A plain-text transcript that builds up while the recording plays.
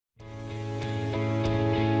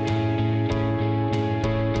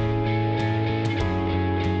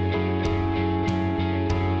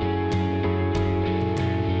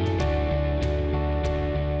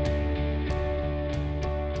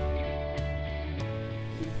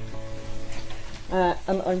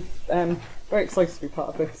and I'm very excited to be part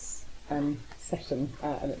of this session,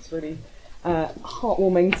 and it's really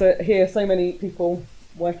heartwarming to hear so many people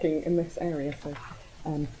working in this area. So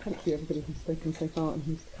thank you everybody who's spoken so far and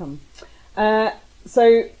who's to come.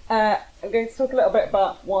 So I'm going to talk a little bit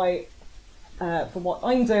about why, for what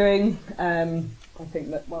I'm doing, I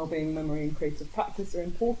think that wellbeing, memory and creative practice are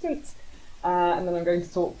important. And then I'm going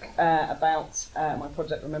to talk about my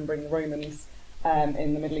project Remembering the Romans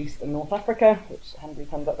in the Middle East and North Africa, which handily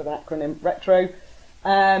comes up with the acronym RETRO,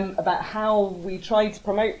 about how we try to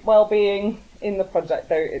promote wellbeing in the project,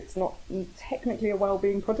 though it's not technically a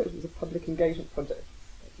wellbeing project, it's a public engagement project,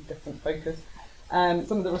 different focus.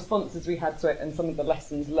 Some of the responses we had to it and some of the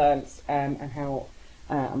lessons learnt, and how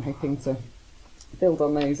I'm hoping to build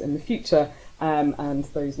on those in the future. And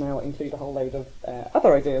those now include a whole load of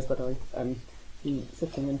other ideas that I've been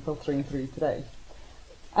sitting and filtering through today.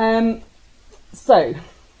 So,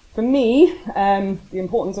 for me, the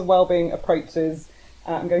importance of wellbeing approaches,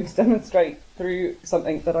 I'm going to demonstrate through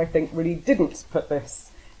something that I think really didn't put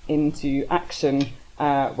this into action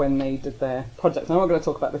when they did their project. I'm not going to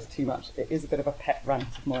talk about this too much. It is a bit of a pet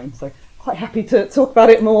rant of mine, so quite happy to talk about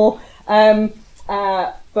it more.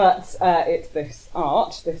 But it's this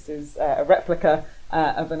arch. This is a replica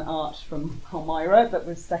of an arch from Palmyra that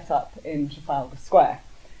was set up in Trafalgar Square.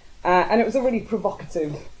 And it was a really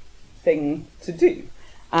provocative thing to do.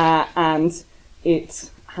 And it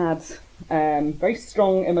had very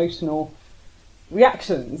strong emotional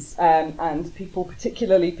reactions. And people,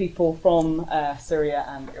 particularly people from Syria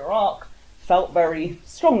and Iraq, felt very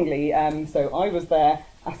strongly. So I was there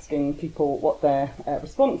asking people what their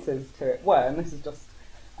responses to it were. And this is just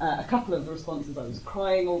a couple of the responses. I was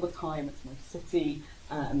crying all the time, it's my city,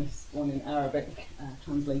 and this one in Arabic,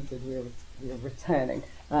 translated, we are returning.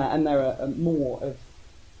 And there are more of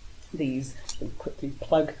these. I'll quickly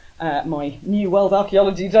plug my New World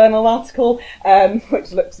Archaeology Journal article,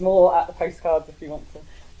 which looks more at the postcards if you want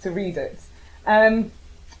to read it.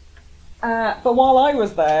 But while I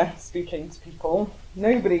was there speaking to people,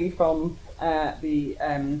 nobody from the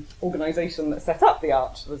organisation that set up the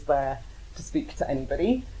arch was there to speak to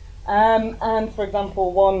anybody. And for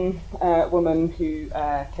example, one woman who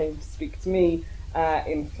came to speak to me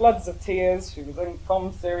in floods of tears, she was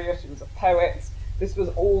from Syria, she was a poet, this was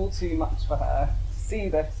all too much for her to see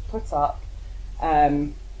this put up,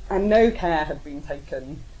 and no care had been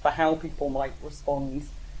taken for how people might respond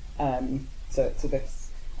to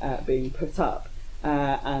this being put up.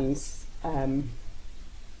 And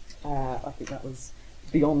I think that was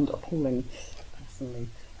beyond appalling, personally.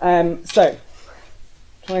 So,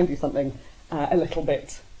 try and do something a little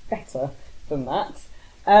bit better than that.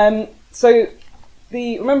 So,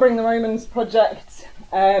 the Remembering the Romans project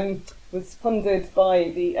was funded by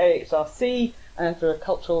the AHRC through a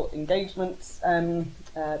cultural engagement,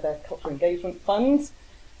 their cultural engagement fund,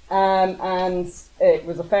 and it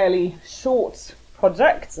was a fairly short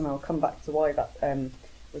project, and I'll come back to why that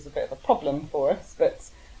was a bit of a problem for us. But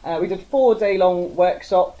we did 4-day-long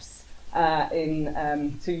workshops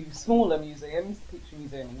in 2 smaller museums, the Petrie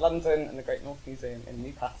Museum in London and the Great North Museum in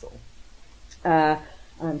Newcastle.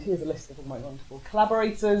 And here's a list of all my wonderful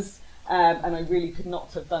collaborators, and I really could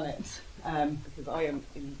not have done it because I am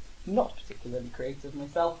not particularly creative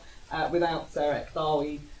myself without Sarah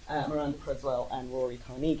Ekdawi, Miranda Creswell and Rory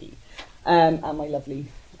Carnegie, and my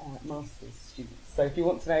lovely master's students. So if you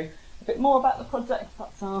want to know a bit more about the project,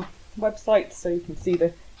 that's our website, so you can see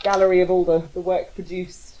the gallery of all the work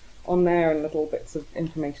produced on there and little bits of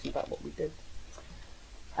information about what we did.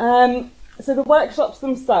 So the workshops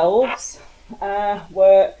themselves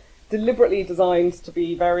were deliberately designed to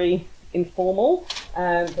be very informal.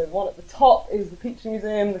 The one at the top is the Petrie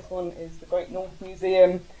Museum, this one is the Great North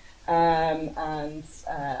Museum, and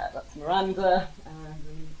that's Miranda, the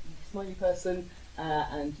smiley person,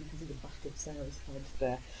 and you can see the back of Sarah's head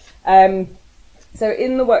there. So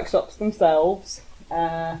in the workshops themselves,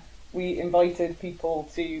 we invited people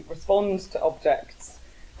to respond to objects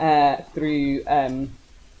through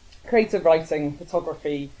creative writing,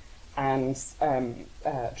 photography, and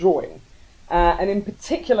drawing. And in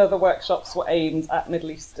particular, the workshops were aimed at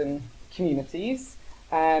Middle Eastern communities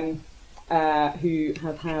who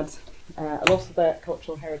have had a lot of their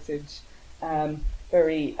cultural heritage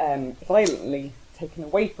very violently taken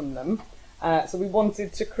away from them. So we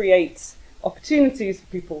wanted to create opportunities for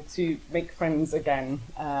people to make friends again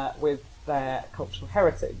with their cultural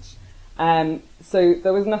heritage. So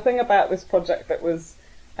there was nothing about this project that was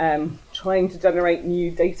trying to generate new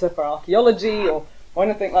data for archaeology or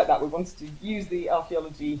anything like that. We wanted to use the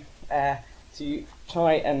archaeology to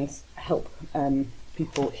try and help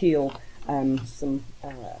people heal some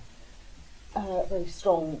very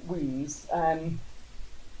strong wounds.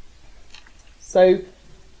 So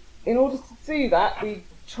in order to do that, we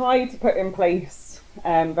tried to put in place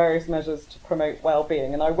various measures to promote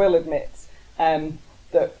well-being, and I will admit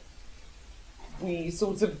that we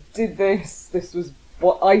sort of did this. This was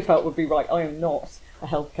what I felt would be right. I am not a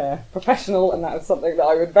healthcare professional, and that was something that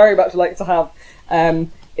I would very much like to have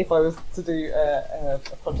if I was to do a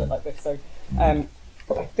project like this. So I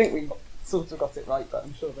think we sort of got it right, but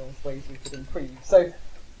I'm sure there's ways we could improve. So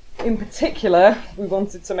in particular, we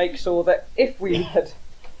wanted to make sure that if we had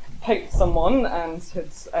poked someone and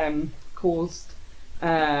had caused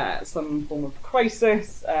some form of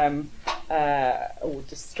crisis or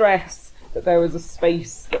distress, that there was a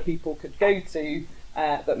space that people could go to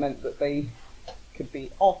that meant that they could be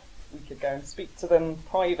off, we could go and speak to them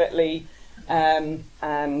privately, and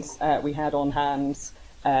we had on hand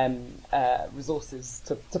resources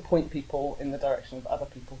to point people in the direction of other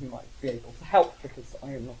people who might be able to help, because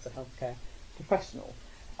I am not a healthcare professional.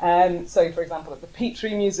 So, for example, at the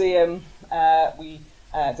Petrie Museum, we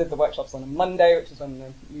did the workshops on a Monday, which is when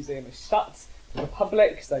the museum is shut to the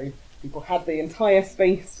public, so people had the entire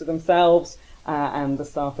space to themselves, and the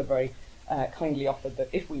staff had very kindly offered that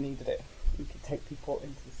if we needed it, we could take people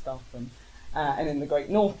into the staff room. And in the Great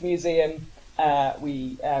North Museum,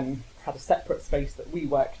 we had a separate space that we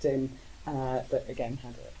worked in that again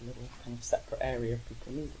had a little kind of separate area if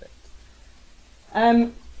people needed it.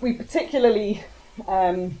 We particularly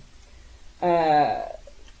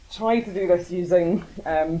tried to do this using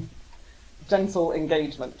gentle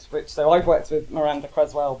engagement, so I've worked with Miranda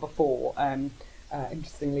Creswell before,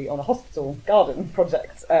 interestingly on a hospital garden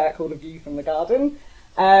project called A View from the Garden,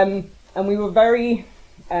 and we were very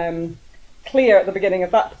clear at the beginning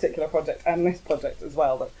of that particular project and this project as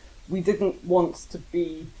well that we didn't want to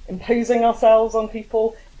be imposing ourselves on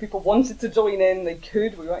people. If people wanted to join in, they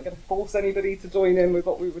could. We weren't going to force anybody to join in with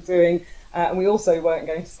what we were doing, and we also weren't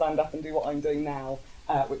going to stand up and do what I'm doing now,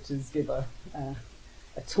 which is give a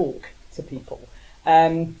talk to people.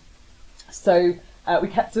 So we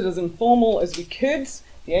kept it as informal as we could.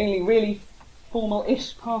 The only really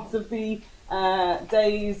formal-ish part of the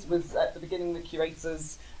days was at the beginning. The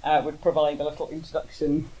curators would provide a little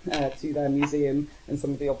introduction to their museum and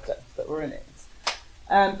some of the objects that were in it.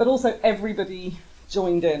 But also everybody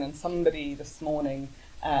joined in, and somebody this morning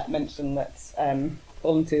mentioned that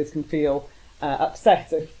volunteers can feel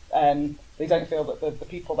upset if they don't feel that the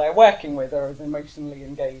people they're working with are as emotionally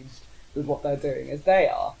engaged with what they're doing as they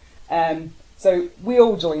are. So we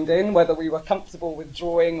all joined in, whether we were comfortable with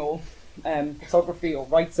drawing or photography or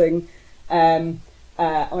writing. I'm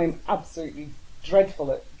absolutely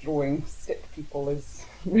dreadful at drawing stick people, is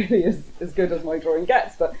really as good as my drawing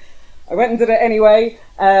gets, but I went and did it anyway,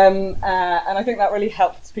 and I think that really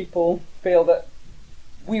helped people feel that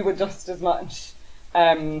we were just as much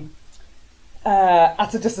at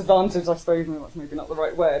a disadvantage, I suppose. That's maybe not the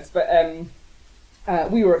right words, but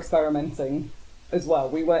we were experimenting as well.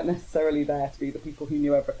 We weren't necessarily there to be the people who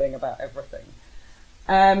knew everything about everything.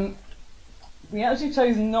 We actually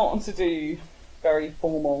chose not to do very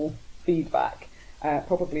formal feedback,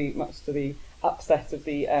 probably much to the upset of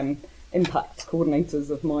the impact coordinators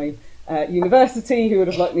of my university, who would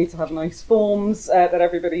have liked me to have nice forms that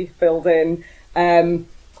everybody filled in.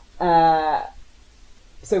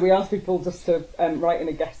 So we asked people just to write in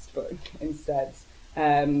a guest book instead.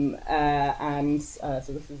 So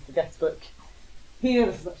this is the guest book here.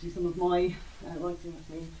 This is actually some of my writing that's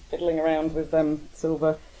me fiddling around with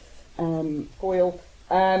silver foil.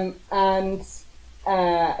 And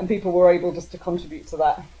people were able just to contribute to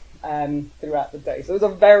that throughout the day. So it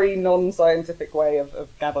was a very non-scientific way of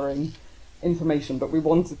gathering information, but we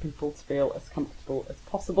wanted people to feel as comfortable as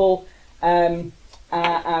possible. And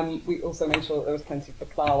we also made sure that there was plenty of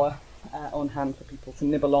baklawa on hand for people to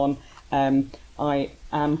nibble on. I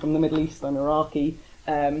am from the Middle East, I'm Iraqi.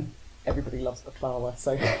 Everybody loves baklawa,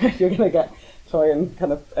 so if you're going to try and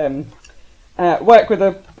kind of work with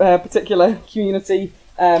a particular community,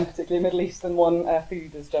 particularly a Middle Eastern one,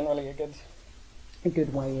 food is generally a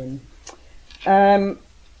good way in.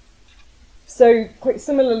 So quite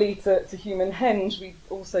similarly to Human Henge, we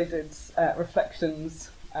also did reflections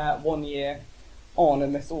 1 year on,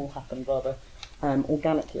 and this all happened rather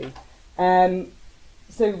organically.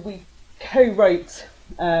 So we co-wrote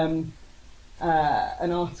an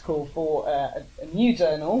article for a new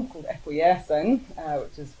journal called AHRC,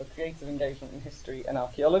 which is for creative engagement in history and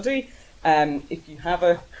archaeology. If you have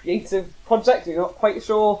a creative project, you're not quite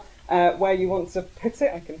sure where you want to put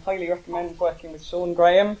it, I can highly recommend working with Sean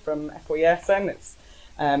Graham from AHRC. It's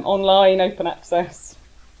online, open access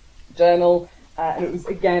journal, and it was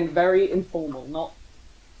again very informal, not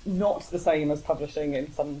not the same as publishing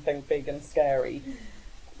in something big and scary.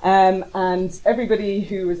 And everybody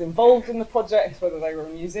who was involved in the project, whether they were a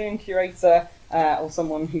museum curator or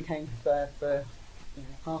someone who came there for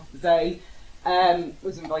half the day,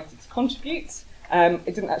 was invited to contribute. I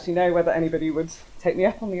didn't actually know whether anybody would take me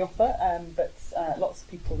up on the offer, but lots of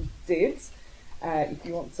people did. If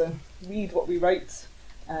you want to read what we wrote,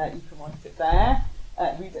 you can write it there.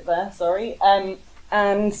 Read it there, sorry. And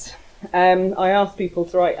I asked people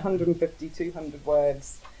to write 150, 200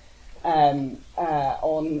 words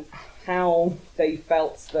on how they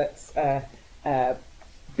felt that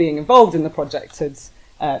being involved in the project had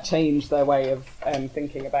changed their way of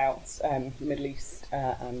thinking about the Middle East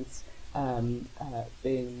and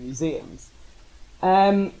being in museums.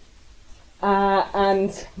 And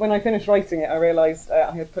when I finished writing it, I realised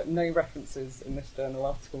I had put no references in this journal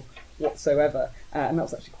article whatsoever, and that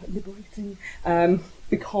was actually quite liberating,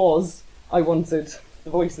 because I wanted the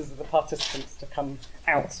voices of the participants to come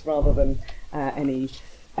out rather than any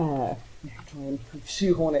try and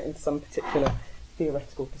shoehorn it into some particular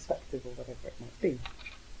theoretical perspective or whatever it might be.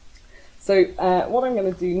 So what I'm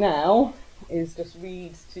going to do now is just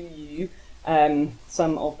read to you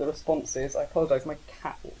some of the responses. I apologise, my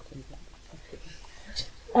cat walked in.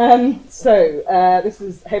 This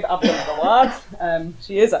is Heba Abdul-Awad.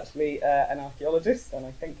 She is actually an archaeologist, and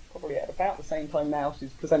I think probably at about the same time now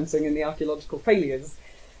she's presenting in the archaeological failures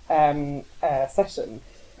session.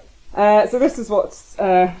 So this is what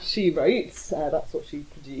she wrote, that's what she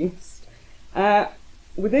produced.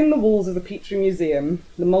 Within the walls of the Petrie Museum,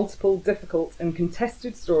 the multiple, difficult and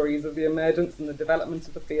contested stories of the emergence and the development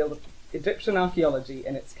of the field of Egyptian archaeology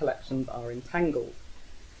in its collections are entangled.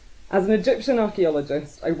 As an Egyptian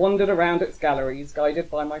archaeologist, I wandered around its galleries, guided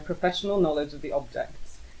by my professional knowledge of the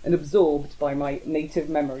objects and absorbed by my native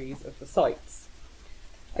memories of the sites.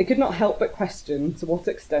 I could not help but question to what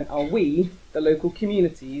extent are we, the local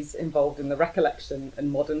communities, involved in the recollection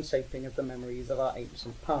and modern shaping of the memories of our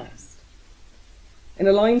ancient past. In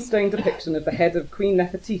a limestone depiction of the head of Queen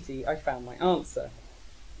Nefertiti, I found my answer.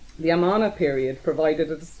 The Amarna period provided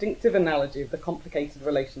a distinctive analogy of the complicated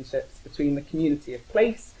relationships between the community of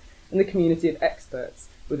place and the community of experts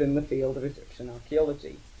within the field of Egyptian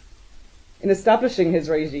archaeology. In establishing his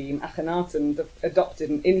regime, Akhenaten adopted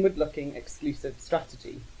an inward-looking, exclusive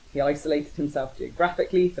strategy. He isolated himself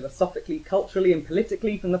geographically, philosophically, culturally and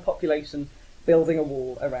politically from the population, building a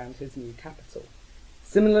wall around his new capital.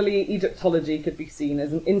 Similarly, Egyptology could be seen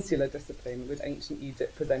as an insular discipline, with ancient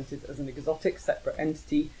Egypt presented as an exotic, separate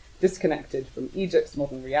entity, disconnected from Egypt's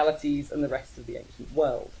modern realities and the rest of the ancient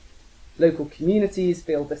world. Local communities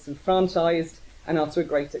feel disenfranchised and are to a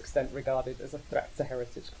great extent regarded as a threat to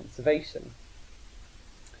heritage conservation.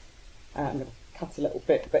 I'm going to cut a little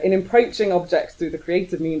bit, but in approaching objects through the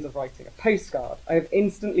creative means of writing a postcard, I have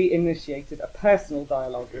instantly initiated a personal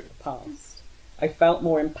dialogue with the past. I felt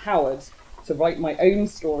more empowered to write my own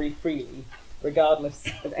story freely, regardless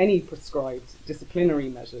of any prescribed disciplinary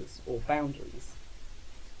measures or boundaries.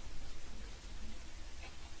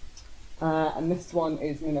 And this one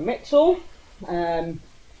is Mina Mitchell.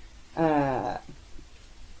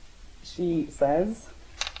 She says,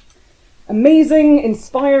 amazing,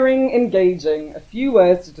 inspiring, engaging. A few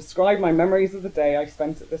words to describe my memories of the day I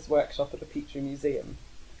spent at this workshop at the Petrie Museum.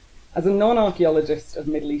 As a non-archaeologist of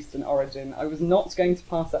Middle Eastern origin, I was not going to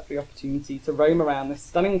pass up the opportunity to roam around this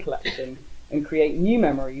stunning collection and create new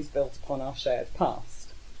memories built upon our shared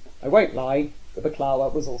past. I won't lie, the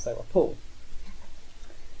baklawa was also a pull.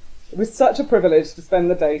 It was such a privilege to spend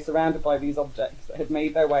the day surrounded by these objects that had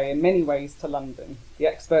made their way in many ways to London. The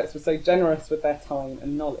experts were so generous with their time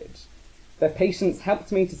and knowledge. Their patience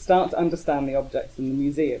helped me to start to understand the objects in the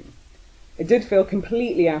museum. I did feel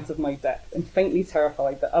completely out of my depth and faintly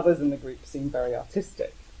terrified that others in the group seemed very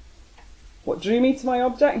artistic. What drew me to my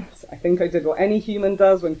object? I think I did what any human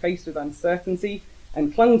does when faced with uncertainty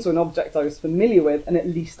and clung to an object I was familiar with, and at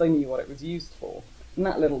least I knew what it was used for. And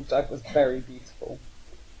that little jug was very beautiful.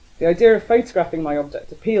 The idea of photographing my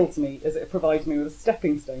object appealed to me as it provided me with a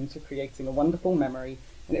stepping stone to creating a wonderful memory,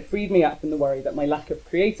 and it freed me up from the worry that my lack of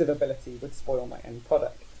creative ability would spoil my end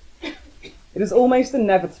product. It is almost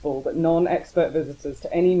inevitable that non-expert visitors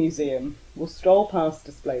to any museum will stroll past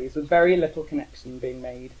displays with very little connection being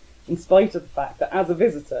made, in spite of the fact that as a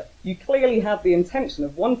visitor, you clearly have the intention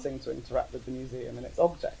of wanting to interact with the museum and its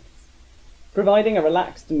objects. Providing a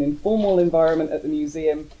relaxed and informal environment at the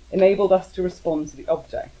museum enabled us to respond to the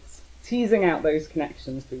objects. Teasing out those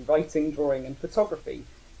connections through writing, drawing and photography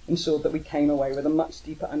ensured that we came away with a much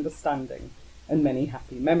deeper understanding and many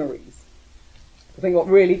happy memories. I think what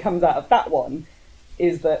really comes out of that one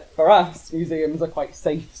is that for us, museums are quite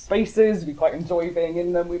safe spaces. We quite enjoy being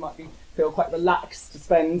in them. We might feel quite relaxed to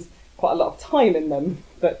spend quite a lot of time in them.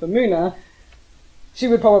 But for Muna, she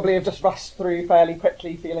would probably have just rushed through fairly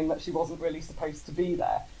quickly, feeling that she wasn't really supposed to be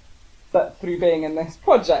there. But through being in this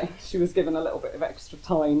project, she was given a little bit of extra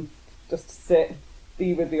time just to sit,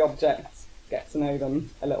 be with the objects, get to know them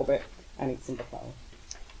a little bit, and eat some buffalo.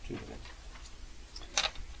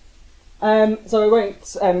 So I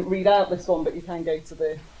won't read out this one, but you can go to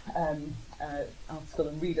the article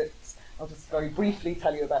and read it. I'll just very briefly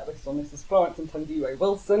tell you about this one. This is Florence and Tandiwe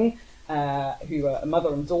Wilson, who are a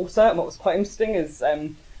mother and daughter. And what was quite interesting is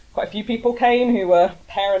quite a few people came who were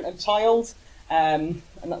parent and child, and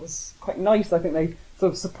that was quite nice. I think they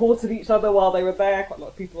sort of supported each other while they were there. Quite a lot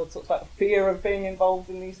of people had talked about the fear of being involved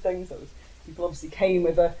in these things. People obviously came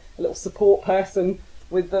with a little support person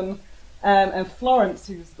with them. And Florence,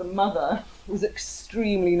 who's the mother, was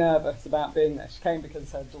extremely nervous about being there. She came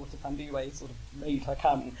because her daughter Tandiwe sort of made her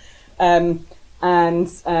come, and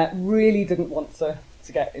really didn't want to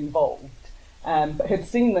get involved, but had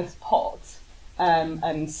seen this pot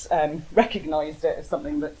and recognised it as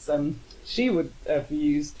something that she would have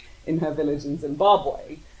used in her village in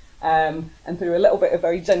Zimbabwe, and through a little bit of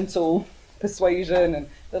very gentle persuasion and a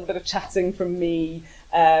little bit of chatting from me,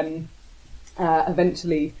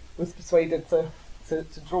 eventually was persuaded to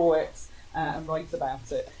draw it and write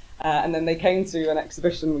about it. And then they came to an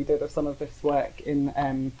exhibition we did of some of this work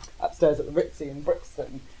in upstairs at the Ritzy in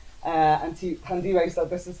Brixton. And Tandiwe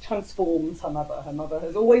said this has transformed her mother. Her mother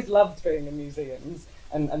has always loved being in museums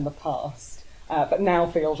and the past, but now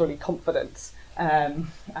feels really confident and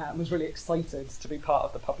was really excited to be part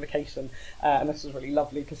of the publication. And this was really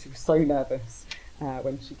lovely because she was so nervous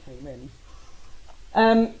when she came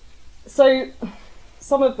in. So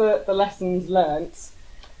some of the lessons learnt.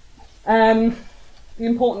 The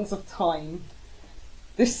importance of time.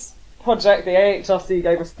 This project, the AHRC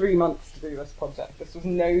gave us 3 months to do this project. This was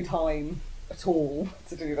no time at all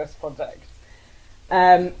to do this project.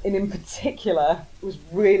 And in particular, it was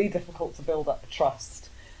really difficult to build up trust.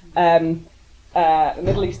 The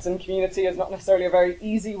Middle Eastern community is not necessarily a very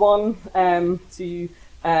easy one to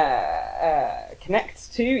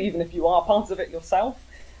connect to, even if you are part of it yourself,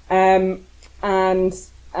 and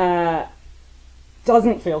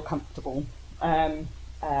doesn't feel comfortable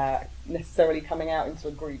necessarily coming out into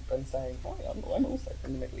a group and saying, oh, I'm also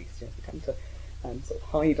from the Middle East. You have to come to sort of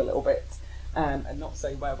hide a little bit and not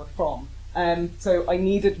say where we're from. So I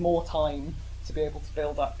needed more time to be able to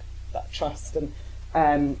build up that trust,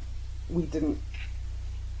 and we didn't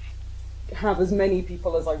have as many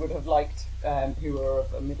people as I would have liked who were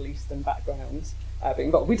of a Middle Eastern background being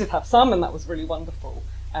involved. We did have some, and that was really wonderful,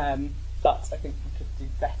 but I think we could do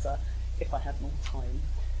better if I had more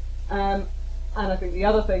time. And I think the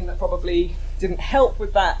other thing that probably didn't help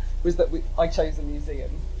with that was that I chose a museum,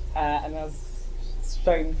 and as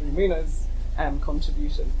shown through Muna's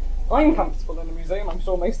contribution, I'm comfortable in a museum. I'm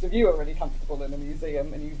sure most of you are really comfortable in a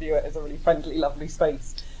museum and you view it as a really friendly, lovely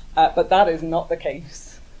space, but that is not the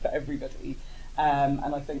case for everybody,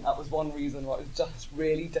 and I think that was one reason why it was just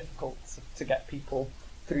really difficult to get people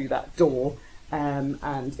through that door.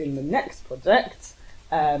 And in the next project,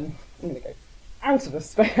 I'm going to go out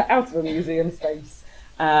of a museum space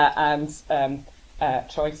and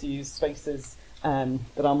try to use spaces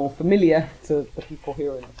that are more familiar to the people who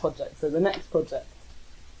are in the project. So the next project,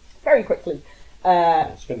 very quickly,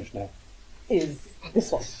 it's finished now, is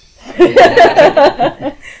this one.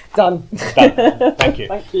 Done. Done. Thank you.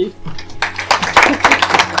 Thank you.